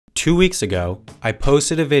2 weeks ago, I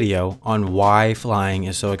posted a video on why flying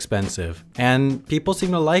is so expensive, and people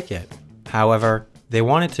seem to like it. However, they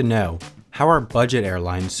wanted to know, how are budget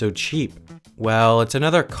airlines so cheap? Well, it's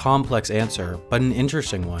another complex answer, but an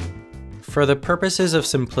interesting one. For the purposes of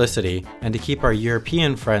simplicity, and to keep our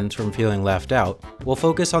European friends from feeling left out, we'll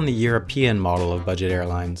focus on the European model of budget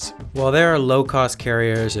airlines. While there are low-cost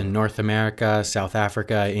carriers in North America, South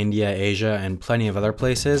Africa, India, Asia, and plenty of other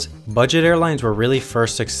places, budget airlines were really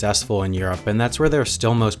first successful in Europe, and that's where they're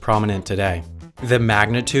still most prominent today. The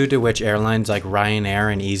magnitude to which airlines like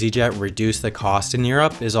Ryanair and EasyJet reduce the cost in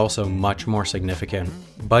Europe is also much more significant.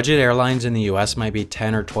 Budget airlines in the US might be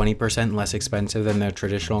 10 or 20% less expensive than their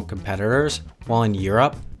traditional competitors, while in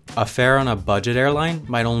Europe, a fare on a budget airline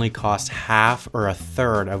might only cost half or a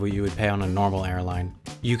third of what you would pay on a normal airline.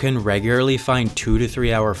 You can regularly find 2 to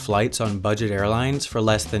 3 hour flights on budget airlines for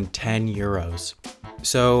less than 10 euros.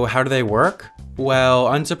 So how do they work? Well,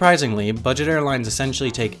 unsurprisingly, budget airlines essentially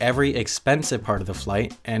take every expensive part of the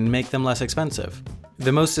flight and make them less expensive.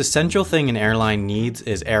 The most essential thing an airline needs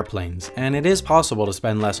is airplanes, and it is possible to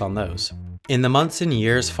spend less on those. In the months and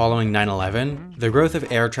years following 9/11, the growth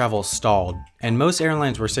of air travel stalled, and most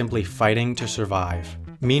airlines were simply fighting to survive.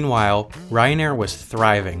 Meanwhile, Ryanair was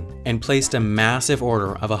thriving and placed a massive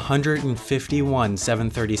order of 151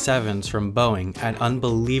 737s from Boeing at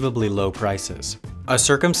unbelievably low prices. A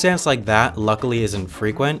circumstance like that luckily isn't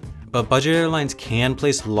frequent, but budget airlines can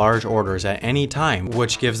place large orders at any time,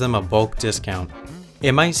 which gives them a bulk discount.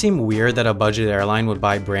 It might seem weird that a budget airline would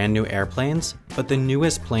buy brand new airplanes, but the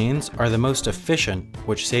newest planes are the most efficient,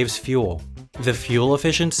 which saves fuel. The fuel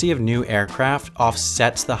efficiency of new aircraft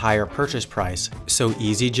offsets the higher purchase price, so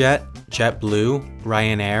EasyJet, JetBlue,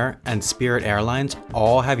 Ryanair, and Spirit Airlines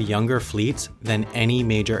all have younger fleets than any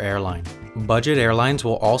major airline. Budget airlines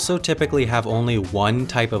will also typically have only one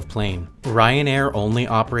type of plane. Ryanair only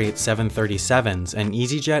operates 737s, and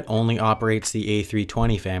EasyJet only operates the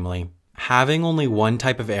A320 family. Having only one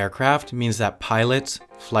type of aircraft means that pilots,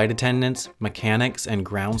 flight attendants, mechanics, and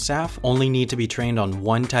ground staff only need to be trained on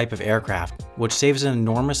one type of aircraft, which saves an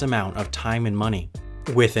enormous amount of time and money.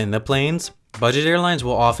 Within the planes, budget airlines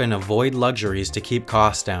will often avoid luxuries to keep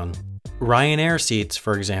costs down. Ryanair seats,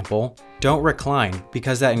 for example, don't recline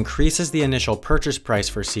because that increases the initial purchase price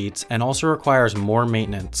for seats and also requires more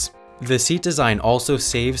maintenance. The seat design also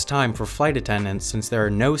saves time for flight attendants since there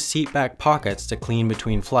are no seat back pockets to clean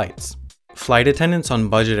between flights. Flight attendants on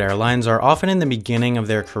budget airlines are often in the beginning of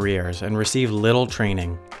their careers and receive little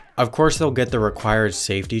training. Of course, they'll get the required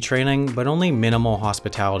safety training, but only minimal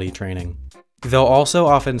hospitality training. They'll also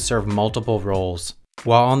often serve multiple roles.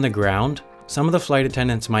 While on the ground, some of the flight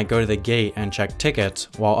attendants might go to the gate and check tickets,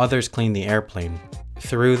 while others clean the airplane.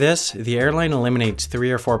 Through this, the airline eliminates 3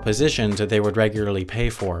 or 4 positions that they would regularly pay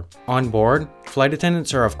for. On board, flight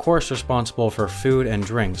attendants are of course responsible for food and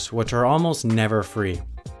drinks, which are almost never free.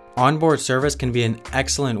 Onboard service can be an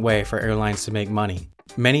excellent way for airlines to make money.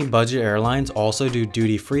 Many budget airlines also do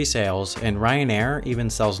duty-free sales, and Ryanair even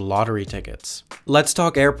sells lottery tickets. Let's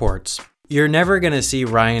talk airports. You're never going to see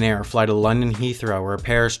Ryanair fly to London Heathrow or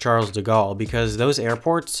Paris Charles de Gaulle because those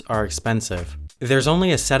airports are expensive. There's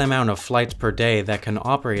only a set amount of flights per day that can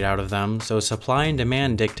operate out of them, so supply and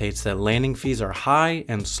demand dictates that landing fees are high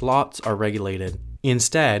and slots are regulated.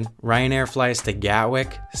 Instead, Ryanair flies to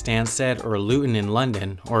Gatwick, Stansted, or Luton in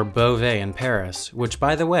London, or Beauvais in Paris, which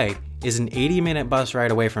by the way, is an 80-minute bus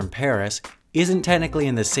ride away from Paris, isn't technically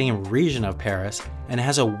in the same region of Paris, and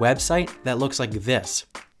has a website that looks like this.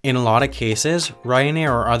 In a lot of cases,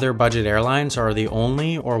 Ryanair or other budget airlines are the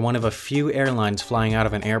only or one of a few airlines flying out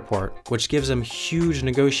of an airport, which gives them huge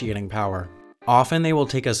negotiating power. Often they will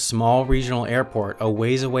take a small regional airport a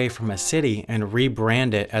ways away from a city and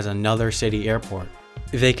rebrand it as another city airport.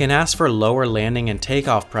 They can ask for lower landing and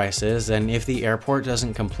takeoff prices, and if the airport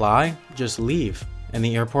doesn't comply, just leave, and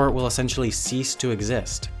the airport will essentially cease to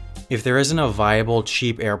exist. If there isn't a viable,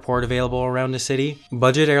 cheap airport available around a city,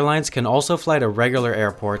 budget airlines can also fly to regular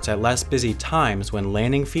airports at less busy times when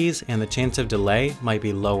landing fees and the chance of delay might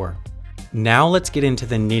be lower. Now let's get into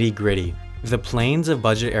the nitty-gritty. The planes of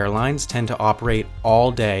budget airlines tend to operate all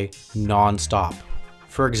day, non-stop.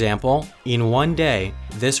 For example, in one day,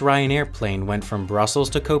 this Ryanair plane went from Brussels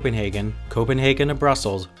to Copenhagen, Copenhagen to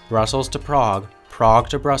Brussels, Brussels to Prague, Prague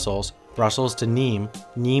to Brussels, Brussels to Nîmes,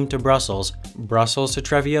 Nîmes to Brussels, Brussels to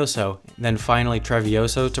Treviso, then finally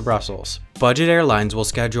Treviso to Brussels. Budget airlines will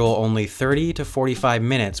schedule only 30 to 45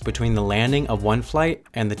 minutes between the landing of one flight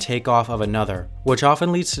and the takeoff of another, which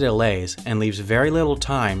often leads to delays and leaves very little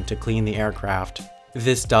time to clean the aircraft.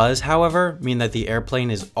 This does, however, mean that the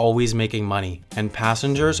airplane is always making money, and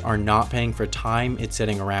passengers are not paying for time it's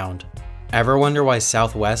sitting around. Ever wonder why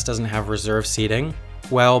Southwest doesn't have reserved seating?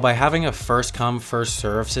 Well, by having a first come, first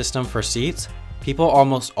serve system for seats, people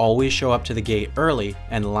almost always show up to the gate early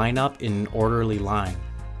and line up in an orderly line.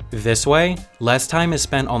 This way, less time is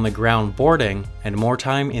spent on the ground boarding and more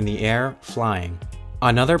time in the air flying.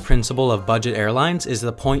 Another principle of budget airlines is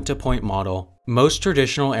the point-to-point model. Most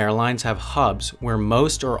traditional airlines have hubs where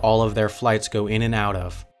most or all of their flights go in and out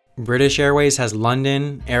of. British Airways has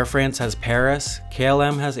London, Air France has Paris,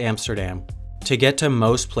 KLM has Amsterdam. To get to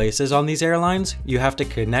most places on these airlines, you have to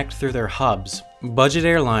connect through their hubs. Budget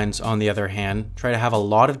airlines, on the other hand, try to have a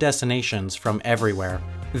lot of destinations from everywhere.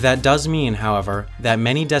 That does mean, however, that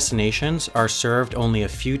many destinations are served only a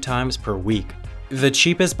few times per week. The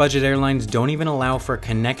cheapest budget airlines don't even allow for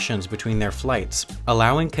connections between their flights.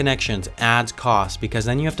 Allowing connections adds cost because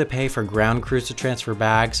then you have to pay for ground crews to transfer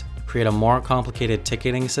bags, create a more complicated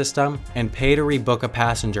ticketing system, and pay to rebook a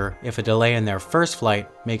passenger if a delay in their first flight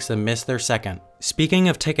makes them miss their second. Speaking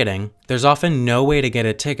of ticketing, there's often no way to get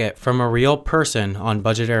a ticket from a real person on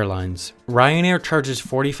budget airlines. Ryanair charges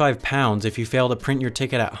 £45 if you fail to print your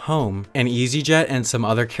ticket at home, and EasyJet and some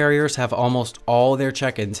other carriers have almost all their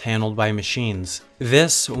check-ins handled by machines.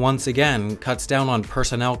 This, once again, cuts down on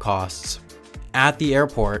personnel costs. At the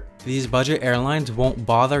airport, these budget airlines won't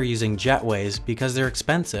bother using jetways because they're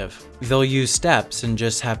expensive. They'll use steps and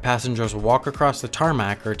just have passengers walk across the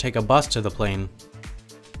tarmac or take a bus to the plane.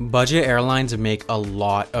 Budget airlines make a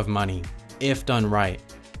lot of money, if done right.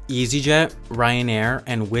 EasyJet, Ryanair,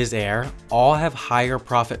 and Wizz Air all have higher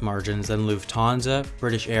profit margins than Lufthansa,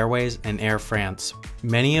 British Airways, and Air France.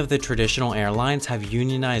 Many of the traditional airlines have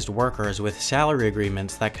unionized workers with salary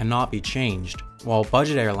agreements that cannot be changed, while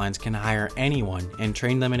budget airlines can hire anyone and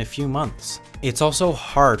train them in a few months. It's also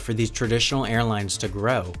hard for these traditional airlines to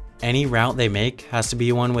grow. Any route they make has to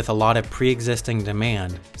be one with a lot of pre-existing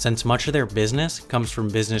demand, since much of their business comes from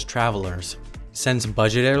business travelers. Since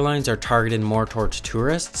budget airlines are targeted more towards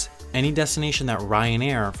tourists, any destination that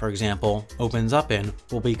Ryanair, for example, opens up in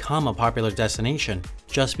will become a popular destination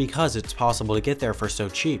just because it's possible to get there for so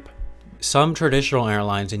cheap. Some traditional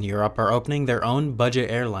airlines in Europe are opening their own budget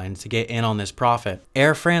airlines to get in on this profit.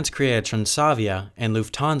 Air France created Transavia and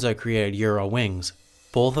Lufthansa created Eurowings,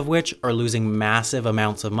 both of which are losing massive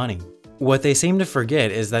amounts of money. What they seem to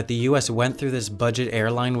forget is that the US went through this budget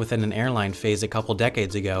airline within an airline phase a couple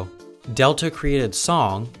decades ago. Delta created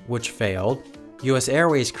Song, which failed. US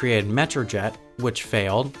Airways created Metrojet, which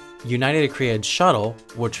failed. United created Shuttle,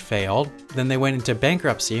 which failed. Then they went into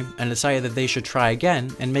bankruptcy and decided that they should try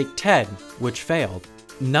again and make TED, which failed.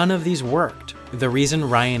 None of these worked. The reason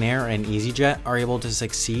Ryanair and EasyJet are able to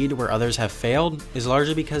succeed where others have failed is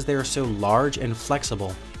largely because they are so large and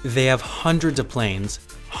flexible. They have hundreds of planes,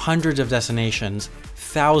 hundreds of destinations,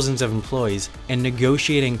 thousands of employees, and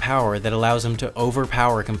negotiating power that allows them to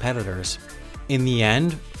overpower competitors. In the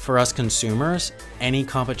end, for us consumers, any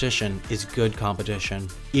competition is good competition.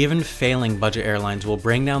 Even failing budget airlines will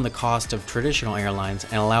bring down the cost of traditional airlines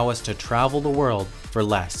and allow us to travel the world for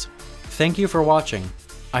less. Thank you for watching.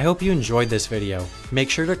 I hope you enjoyed this video. Make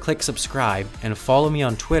sure to click subscribe and follow me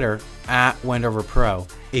on Twitter @WendoverPro.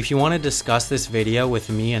 If you want to discuss this video with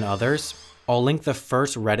me and others, I'll link the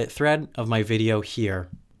first Reddit thread of my video here.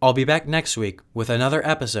 I'll be back next week with another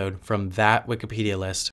episode from that Wikipedia list.